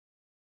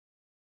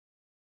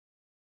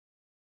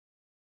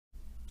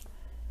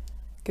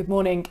Good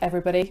morning,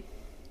 everybody.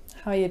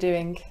 How are you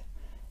doing?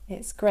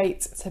 It's great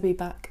to be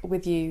back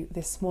with you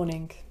this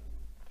morning.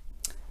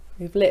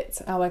 We've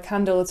lit our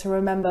candle to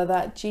remember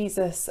that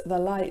Jesus, the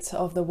light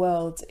of the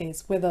world,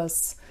 is with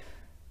us.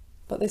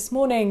 But this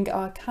morning,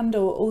 our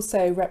candle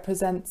also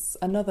represents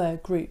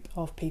another group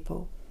of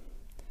people.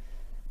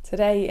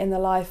 Today, in the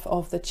life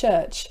of the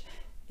Church,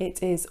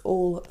 it is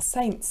All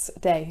Saints'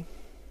 Day,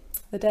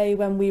 the day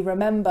when we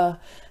remember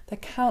the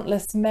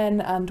countless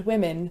men and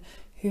women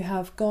who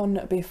have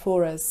gone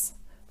before us,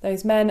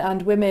 those men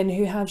and women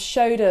who have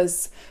showed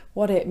us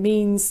what it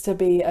means to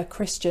be a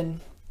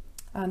Christian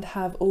and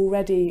have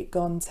already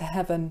gone to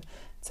heaven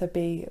to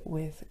be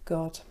with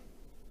God.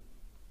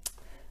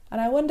 And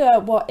I wonder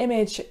what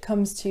image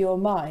comes to your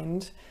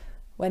mind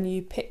when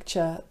you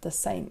picture the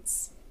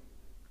saints.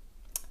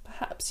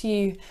 Perhaps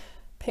you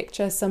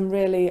picture some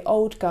really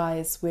old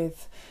guys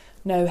with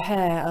no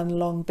hair and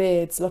long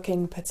beards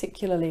looking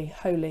particularly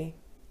holy.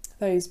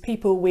 Those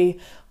people we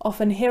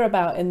often hear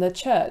about in the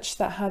church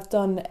that have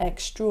done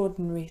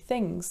extraordinary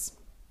things.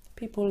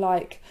 People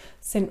like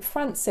St.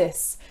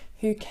 Francis,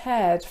 who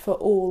cared for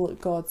all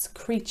God's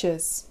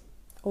creatures,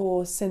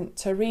 or St.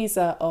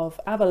 Teresa of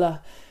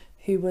Avila,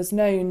 who was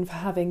known for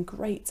having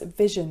great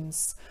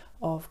visions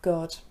of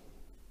God.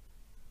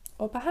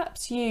 Or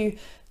perhaps you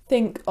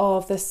think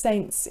of the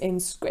saints in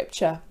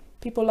Scripture,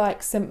 people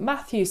like St.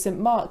 Matthew, St.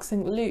 Mark,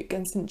 St. Luke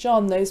and St.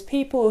 John, those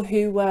people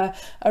who were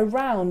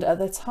around at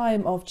the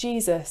time of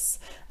Jesus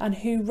and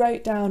who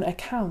wrote down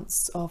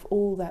accounts of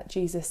all that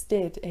Jesus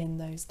did in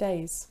those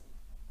days.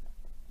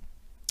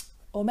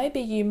 Or maybe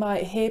you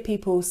might hear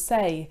people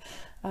say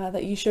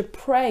that you should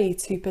pray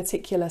to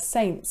particular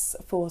saints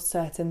for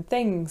certain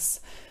things.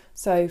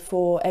 So,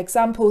 for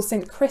example,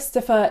 St.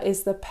 Christopher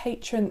is the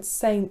patron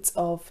saint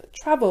of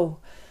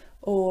travel,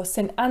 or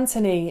St.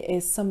 Anthony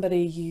is somebody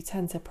you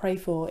tend to pray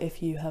for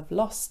if you have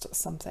lost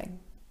something.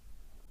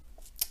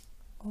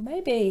 Or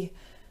maybe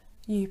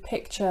you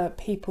picture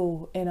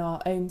people in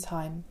our own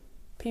time,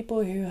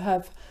 people who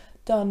have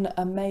done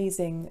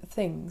amazing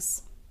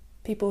things,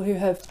 people who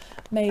have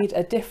made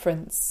a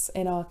difference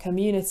in our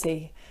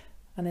community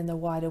and in the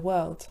wider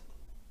world.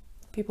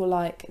 People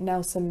like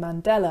Nelson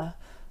Mandela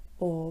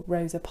or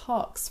Rosa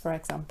Parks, for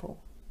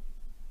example.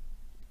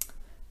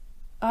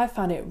 I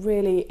found it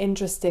really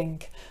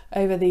interesting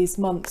over these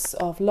months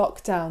of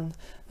lockdown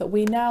that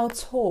we now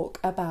talk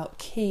about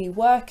key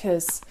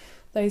workers,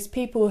 those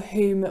people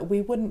whom we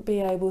wouldn't be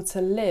able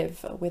to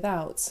live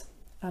without,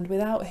 and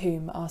without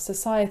whom our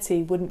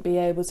society wouldn't be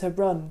able to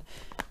run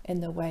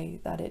in the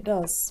way that it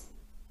does.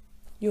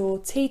 Your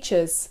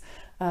teachers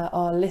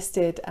are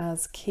listed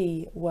as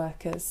key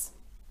workers.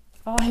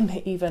 I'm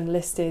even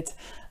listed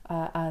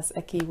as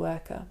a key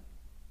worker.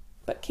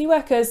 But key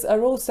workers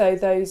are also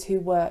those who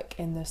work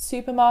in the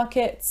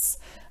supermarkets,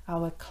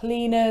 our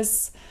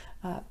cleaners,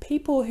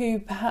 people who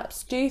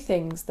perhaps do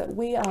things that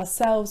we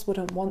ourselves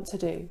wouldn't want to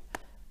do,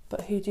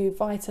 but who do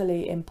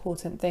vitally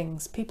important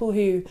things. People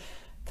who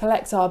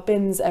collect our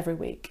bins every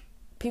week,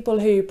 people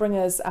who bring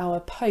us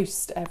our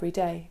post every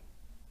day.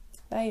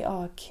 They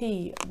are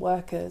key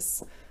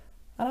workers.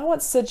 And I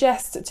want to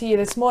suggest to you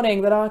this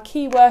morning that our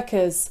key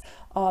workers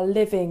are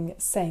living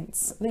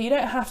saints, that you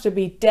don't have to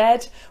be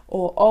dead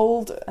or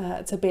old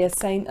to be a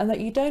saint, and that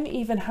you don't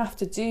even have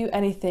to do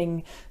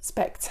anything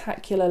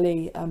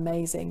spectacularly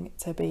amazing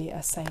to be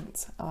a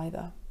saint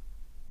either.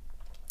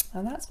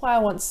 And that's why I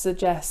want to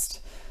suggest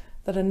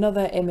that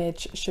another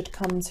image should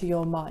come to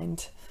your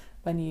mind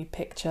when you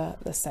picture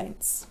the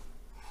saints.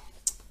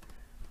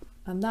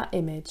 And that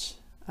image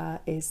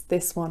is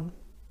this one.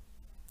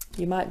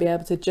 You might be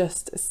able to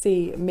just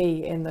see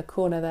me in the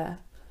corner there.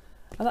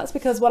 And that's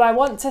because what I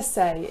want to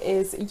say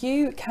is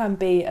you can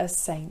be a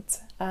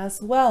saint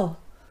as well.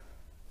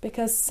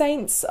 Because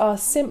saints are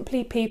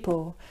simply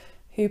people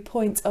who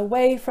point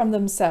away from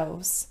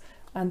themselves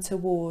and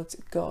toward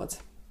God.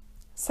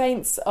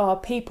 Saints are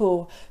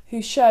people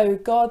who show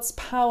God's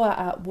power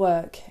at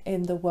work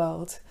in the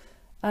world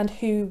and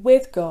who,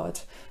 with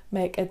God,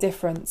 make a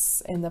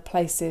difference in the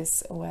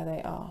places where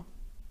they are.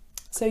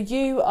 So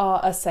you are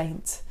a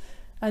saint,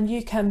 and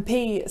you can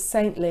be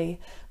saintly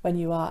when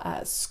you are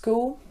at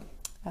school,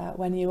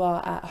 when you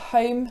are at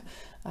home,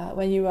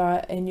 when you are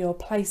in your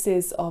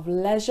places of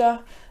leisure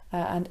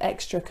and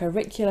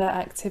extracurricular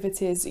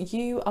activities.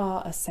 You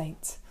are a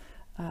saint,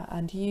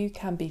 and you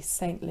can be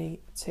saintly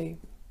too.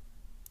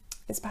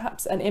 It's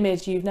perhaps an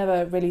image you've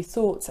never really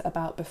thought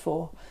about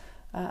before,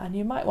 and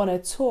you might want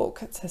to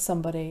talk to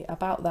somebody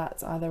about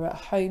that either at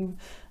home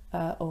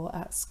or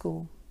at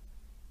school.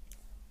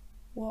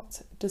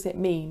 What does it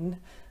mean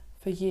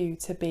for you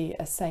to be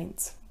a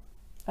saint?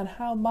 And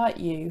how might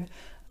you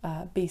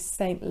be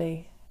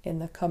saintly in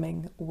the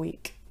coming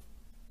week?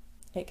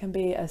 It can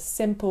be as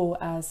simple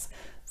as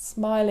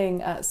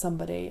smiling at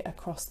somebody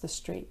across the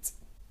street.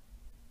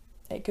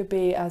 It could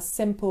be as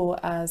simple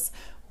as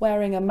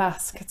wearing a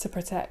mask to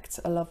protect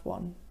a loved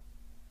one.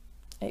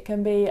 It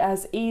can be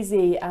as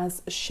easy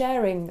as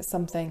sharing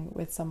something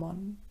with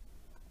someone.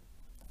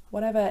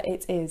 Whatever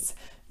it is,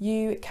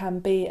 you can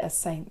be a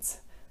saint,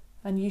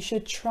 and you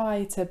should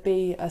try to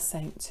be a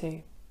saint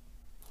too.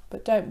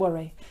 But don't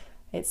worry,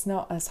 it's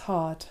not as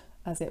hard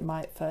as it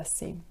might first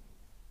seem.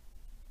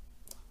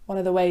 One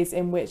of the ways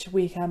in which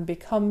we can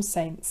become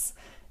saints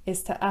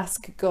is to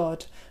ask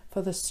God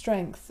for the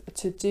strength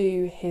to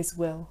do his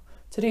will,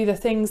 to do the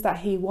things that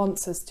he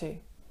wants us to,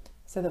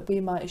 so that we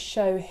might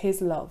show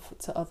his love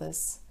to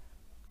others.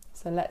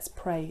 So let's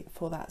pray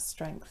for that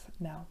strength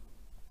now.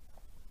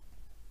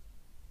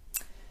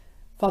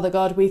 Father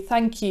God, we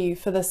thank you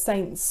for the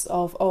saints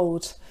of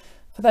old,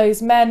 for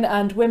those men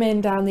and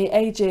women down the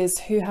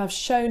ages who have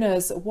shown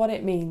us what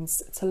it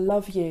means to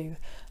love you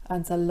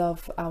and to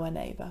love our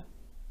neighbour.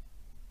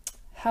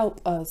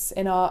 Help us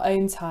in our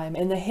own time,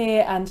 in the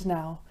here and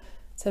now,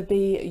 to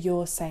be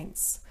your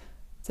saints,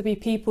 to be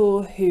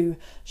people who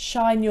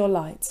shine your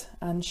light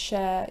and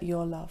share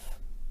your love.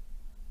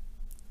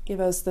 Give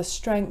us the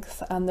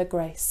strength and the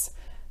grace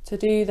to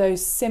do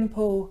those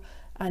simple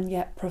and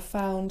yet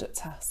profound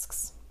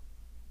tasks.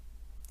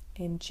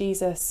 In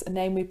Jesus'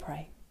 name we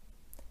pray.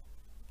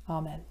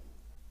 Amen.